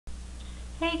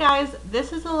Hey guys,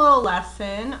 this is a little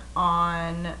lesson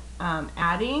on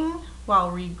adding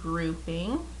while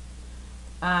regrouping.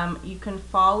 You can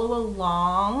follow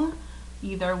along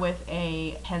either with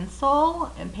a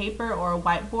pencil and paper or a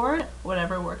whiteboard,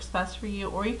 whatever works best for you,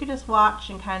 or you could just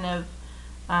watch and kind of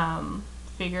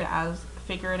figure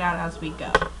it out as we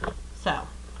go. So,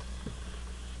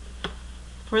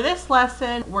 for this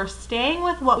lesson, we're staying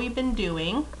with what we've been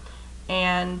doing,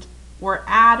 and we're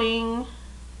adding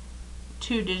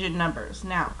two-digit numbers.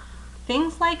 Now,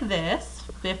 things like this,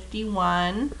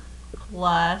 51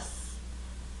 plus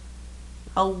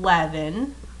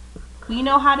 11, we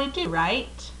know how to do,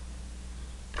 right?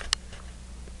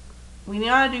 We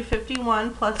know how to do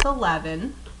 51 plus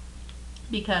 11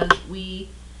 because we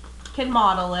can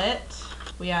model it.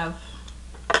 We have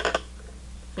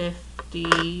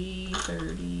 50,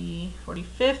 30, 40,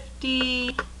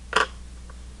 50,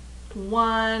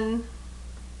 1,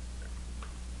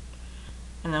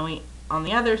 and then on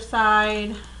the other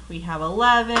side, we have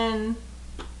 11, and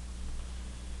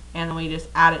then we just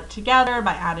add it together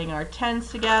by adding our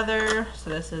tens together. So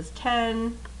this is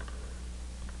 10,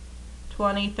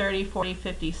 20, 30, 40,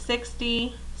 50,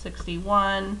 60,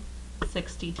 61,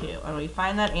 62. And we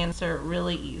find that answer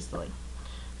really easily.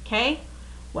 Okay?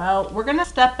 Well, we're going to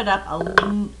step it up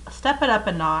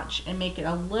a notch and make it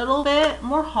a little bit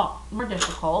more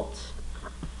difficult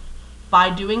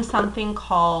by doing something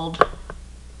called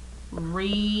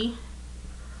regrouping.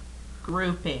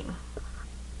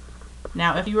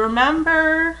 Now, if you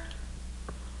remember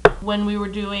when we were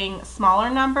doing smaller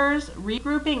numbers,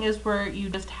 regrouping is where you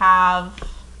just have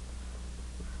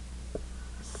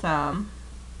some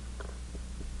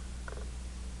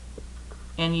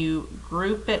and you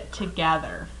group it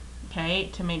together, okay,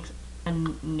 to make a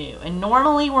new. And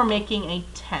normally we're making a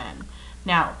 10.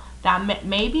 Now, that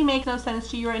maybe makes no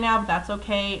sense to you right now, but that's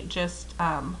okay. Just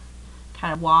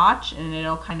kind of watch and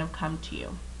it'll kind of come to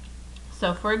you.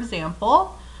 So for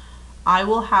example, I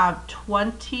will have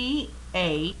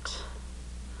 28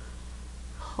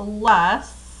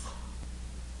 plus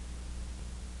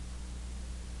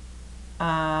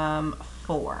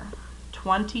 4.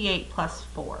 28 plus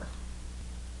 4.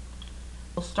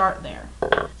 We'll start there.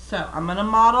 So I'm going to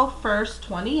model first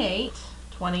 28.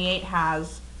 28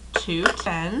 has 2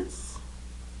 tens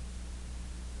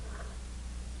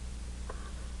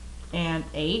and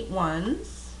 8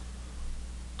 ones,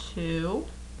 2,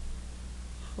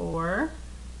 4,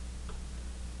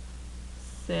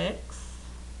 6,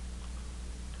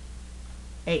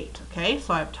 8. Okay,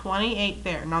 so I have 28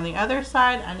 there. And on the other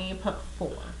side, I need to put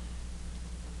 4.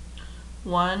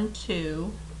 1,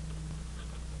 2,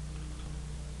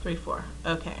 3, 4.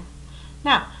 Okay.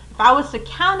 Now, if I was to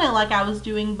count it like I was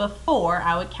doing before,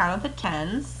 I would count at the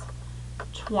tens.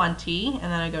 20, and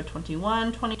then I go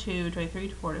 21, 22, 23,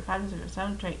 24, 25, 26,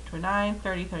 27, 28, 29,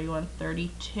 30, 31,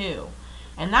 32.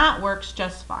 And that works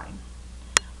just fine.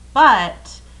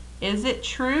 But is it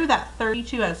true that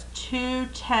 32 has 2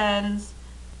 tens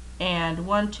and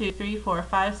 1, 2, 3, 4,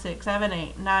 5, 6, 7,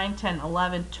 8, 9, 10,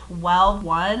 11, 12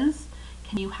 ones?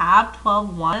 Can you have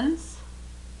 12 ones?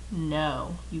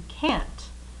 No, you can't.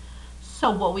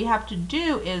 So what we have to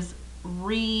do is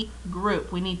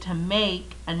regroup. We need to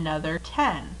make another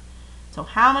 10. So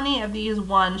how many of these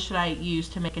ones should I use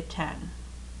to make a 10?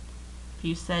 If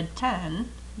you said 10,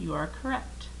 you are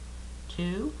correct.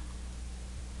 2,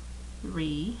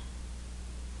 3,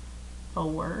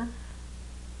 4,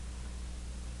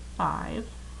 5,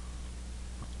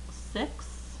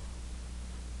 6,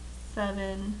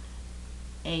 7,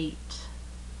 8,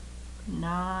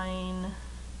 9,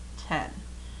 10.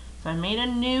 So I made a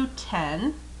new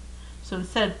 10. So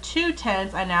instead of 2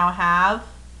 tens, I now have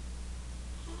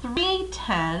 3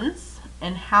 tens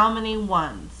and how many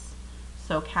ones?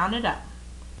 So count it up.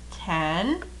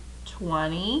 10,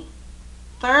 20,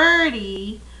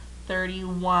 30,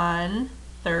 31,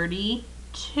 32.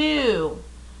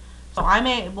 So I'm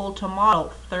able to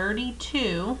model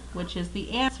 32, which is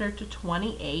the answer to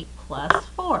 28 plus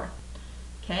 4.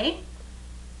 Okay?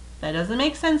 If that doesn't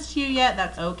make sense to you yet,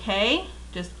 that's okay.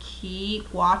 Just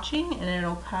keep watching and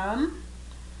it'll come.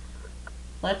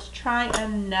 Let's try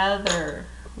another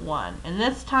one. And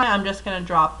this time I'm just going to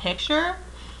draw a picture,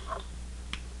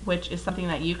 which is something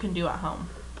that you can do at home.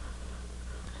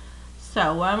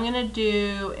 So what I'm going to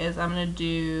do is I'm going to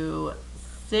do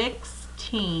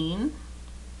 16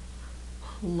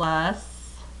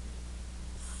 plus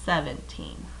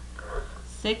 17.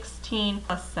 16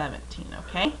 plus 17,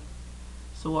 okay?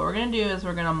 So what we're going to do is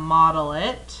we're going to model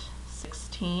it.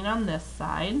 16 on this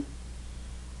side,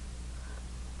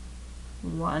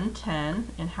 1 10,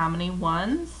 and how many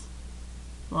ones?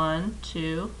 1,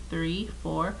 2, 3,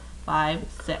 4, 5,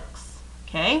 6.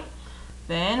 Okay?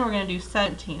 Then we're going to do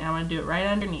 17. I'm going to do it right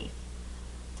underneath.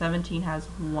 17 has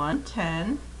 1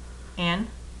 10 and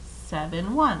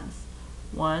 7 ones.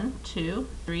 1, 2,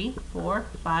 3, 4,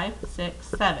 5, 6,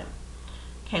 7.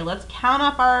 Okay, let's count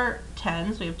up our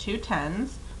 10s. We have 2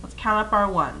 10s. Let's count up our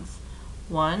 1s.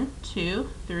 1, 2,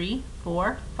 3,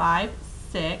 4, 5,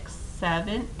 6,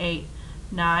 7, 8,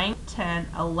 9, 10,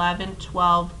 11,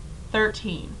 12,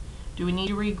 13. Do we need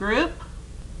to regroup?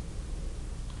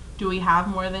 Do we have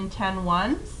more than 10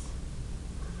 ones?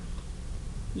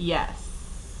 Yes.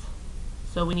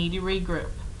 So we need to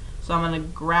regroup. So I'm going to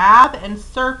grab and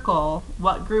circle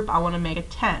what group I want to make a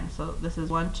 10. So this is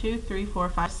 1, 2, 3, 4,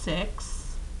 5,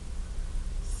 6,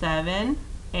 7,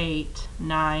 8,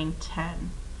 9,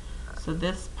 10. So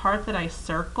this part that I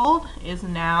circled is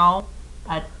now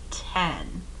a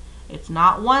 10. It's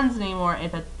not ones anymore,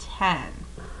 it's a 10.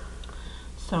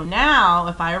 So now,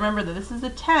 if I remember that this is a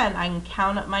 10, I can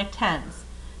count up my 10s.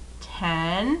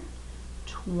 10,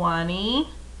 20,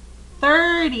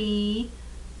 30,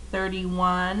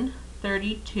 31,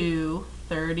 32,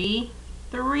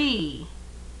 33.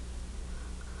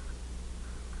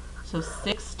 So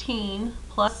 16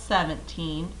 plus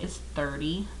 17 is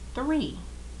 33.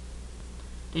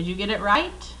 Did you get it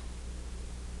right?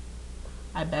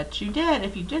 I bet you did.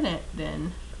 If you didn't,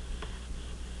 then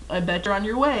I bet you're on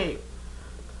your way.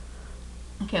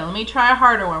 Okay, let me try a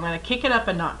harder one. I'm going to kick it up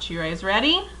a notch. You guys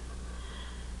ready?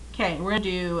 Okay, we're going to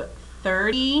do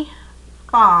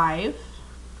 35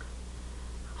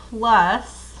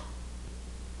 plus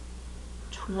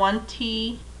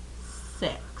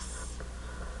 26.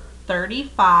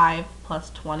 35 plus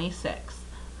 26.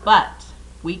 But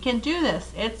we can do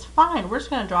this. It's fine. We're just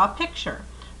going to draw a picture.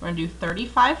 We're going to do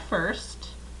 35 first.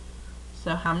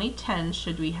 So how many 10s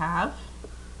should we have?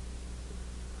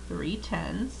 3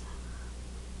 10s.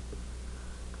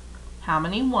 How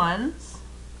many 1s?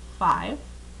 5.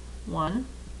 1,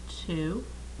 2,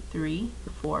 3,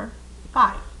 4,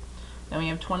 5. Then we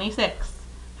have 26.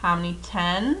 How many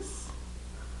 10s?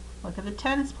 Look at the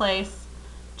 10s place.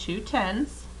 2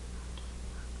 10s.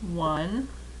 1,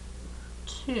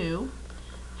 2.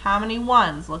 How many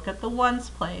 1s? Look at the 1s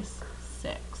place.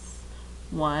 6.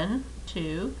 1,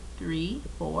 2, 3,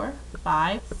 4,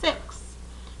 5, 6.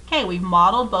 Okay, we've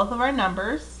modeled both of our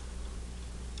numbers.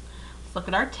 Let's look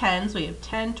at our 10s. We have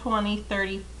 10, 20,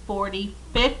 30, 40,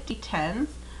 50 10s.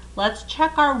 Let's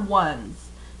check our 1s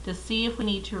to see if we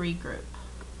need to regroup.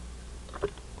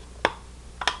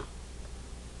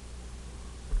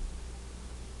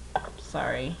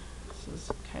 Sorry, this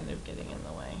is kind of getting in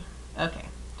the way. Okay.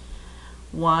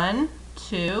 1,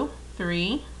 2,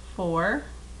 3, 4,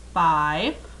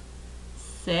 5,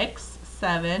 6,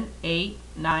 7, 8,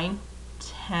 9,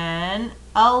 10,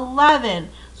 11.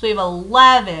 So we have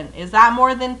 11. Is that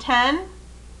more than 10?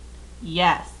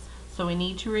 Yes. So we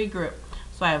need to regroup.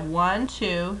 So I have 1,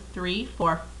 2, 3,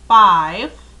 4,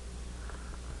 5,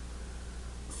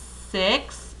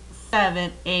 6,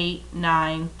 7, 8,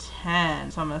 9,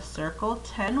 10. So I'm going to circle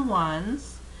 10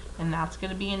 ones, and that's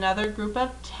going to be another group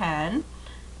of 10.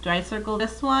 Do I circle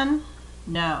this one?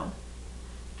 No,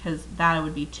 because that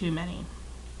would be too many.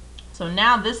 So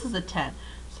now this is a 10.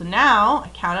 So now I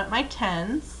count up my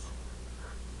 10s.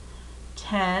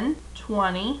 10,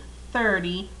 20,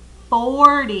 30,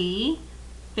 40,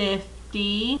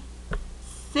 50,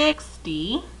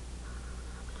 60.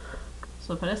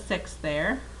 So put a 6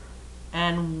 there.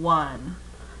 And 1.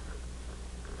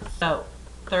 So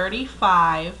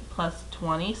 35 plus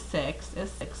 26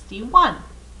 is 61.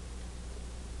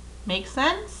 Make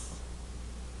sense?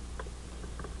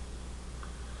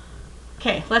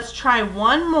 Okay, let's try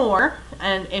one more.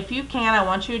 And if you can, I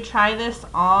want you to try this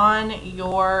on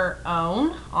your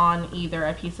own, on either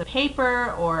a piece of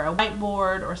paper or a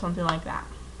whiteboard or something like that.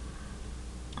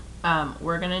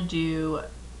 We're going to do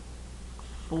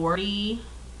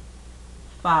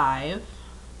 45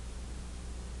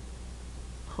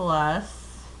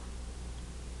 plus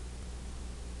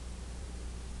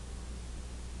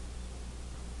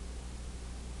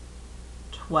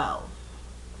 12.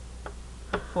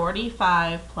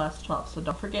 45 plus 12. So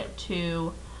don't forget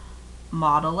to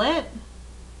model it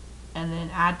and then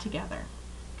add together.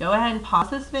 Go ahead and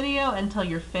pause this video until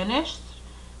you're finished,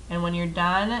 and when you're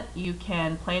done you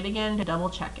can play it again to double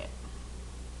check it.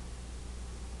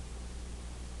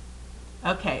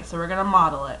 Okay, so we're going to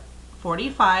model it.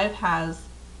 45 has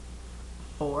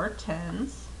 4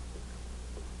 10s.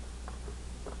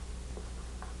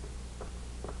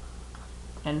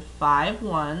 And 5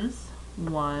 1s.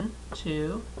 1,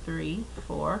 2, 3,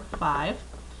 4, 5.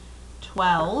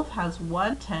 12 has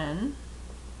 1 10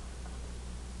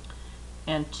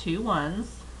 and 2 1s.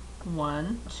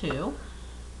 1, 2.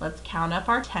 Let's count up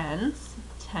our tens.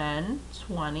 10,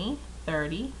 20,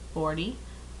 30, 40,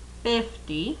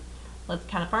 50. Let's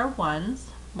count up our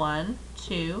ones. 1,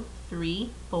 2, 3,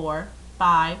 4,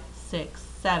 5, 6,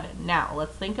 7. Now,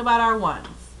 let's think about our ones.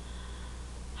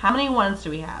 How many ones do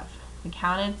we have? We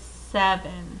counted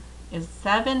 7. Is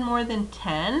 7 more than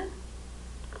 10?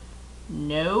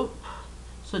 Nope.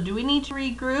 So do we need to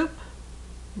regroup?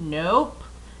 Nope.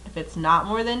 If it's not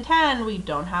more than 10, we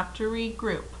don't have to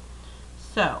regroup.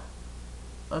 So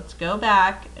let's go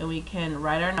back and we can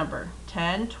write our number.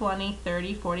 10, 20,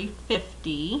 30, 40,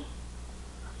 50.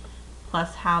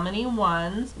 Plus how many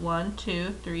ones? 1,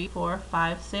 2, 3, 4,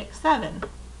 5, 6, 7.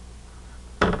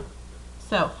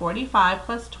 So 45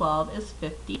 plus 12 is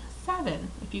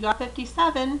 57. If you got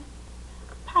 57,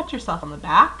 pat yourself on the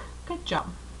back. Good job.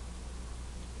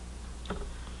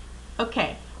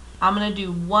 Okay, I'm going to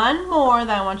do one more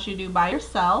that I want you to do by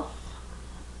yourself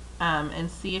and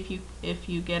see if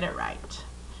you get it right.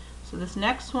 So this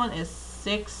next one is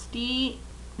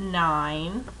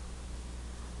 69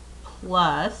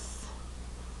 plus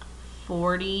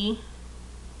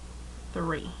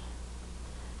 43.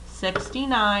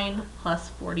 69 plus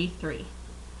 43.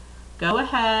 Go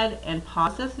ahead and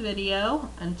pause this video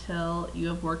until you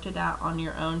have worked it out on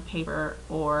your own paper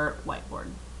or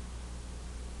whiteboard.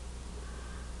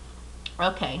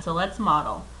 Okay, so let's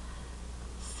model.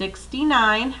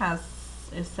 69 has,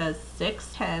 it says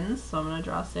 6 tens, so I'm going to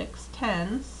draw 6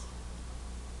 tens.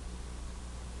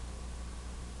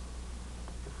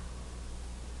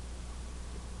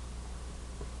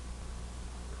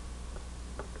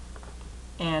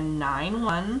 And 9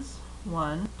 ones.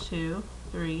 1, 2,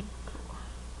 3, 4.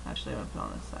 Actually, I'm going to put it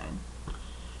on this side.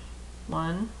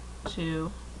 1,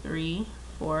 2, 3,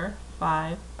 4,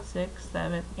 5, 6,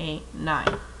 7, 8,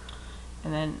 9.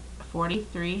 And then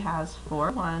 43 has 4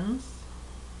 ones.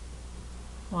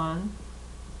 1,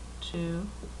 2,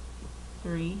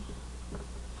 3,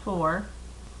 4.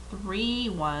 3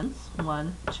 ones.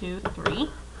 1, 2, 3.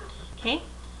 Okay,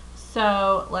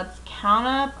 so let's count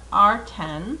up our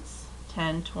tens.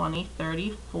 10, 20,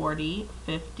 30, 40,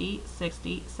 50,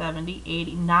 60, 70,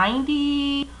 80,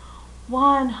 90,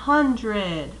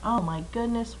 100. Oh my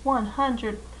goodness,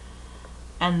 100.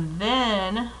 And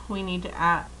then we need to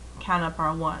count up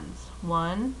our ones.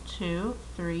 1, 2,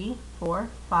 3, 4,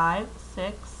 5,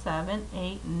 6, 7,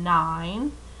 8,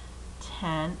 9,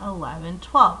 10, 11,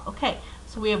 12. Okay,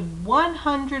 so we have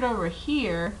 100 over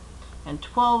here and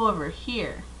 12 over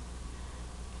here.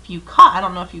 If you caught, I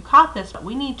don't know if you caught this, but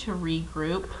we need to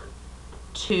regroup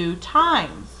 2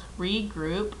 times.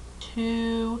 Regroup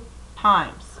 2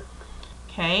 times.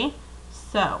 Okay,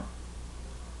 so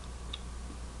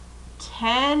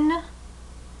 10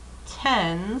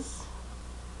 tens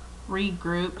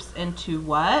regroups into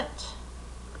what?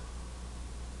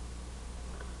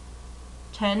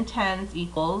 10 tens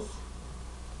equals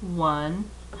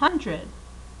 100.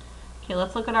 Okay,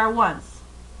 let's look at our ones.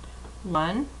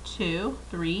 1, 2,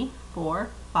 3, 4,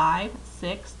 5,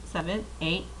 6, 7,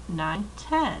 8, 9,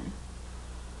 10.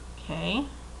 Okay,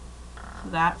 so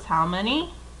that's how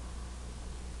many?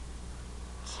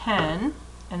 10.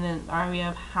 And then we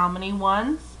have how many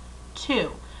ones?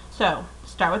 2. So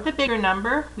start with the bigger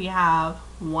number. We have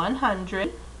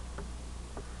 100,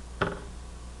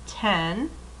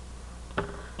 10,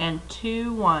 and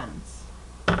 2 ones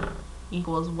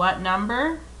equals what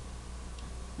number?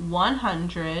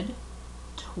 112.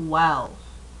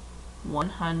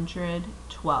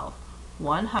 112.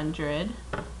 100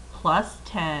 plus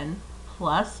 10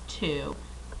 plus 2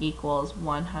 equals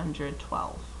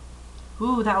 112.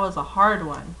 Ooh, that was a hard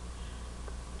one.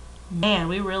 Man,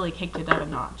 we really kicked it up a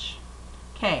notch.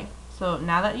 Okay, so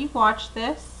now that you've watched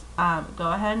this,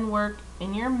 go ahead and work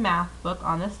in your math book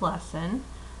on this lesson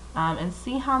and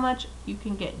see how much you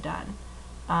can get done.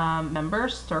 Remember,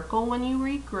 circle when you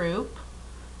regroup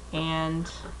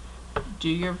and do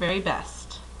your very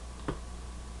best.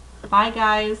 Bye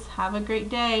guys, have a great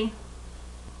day.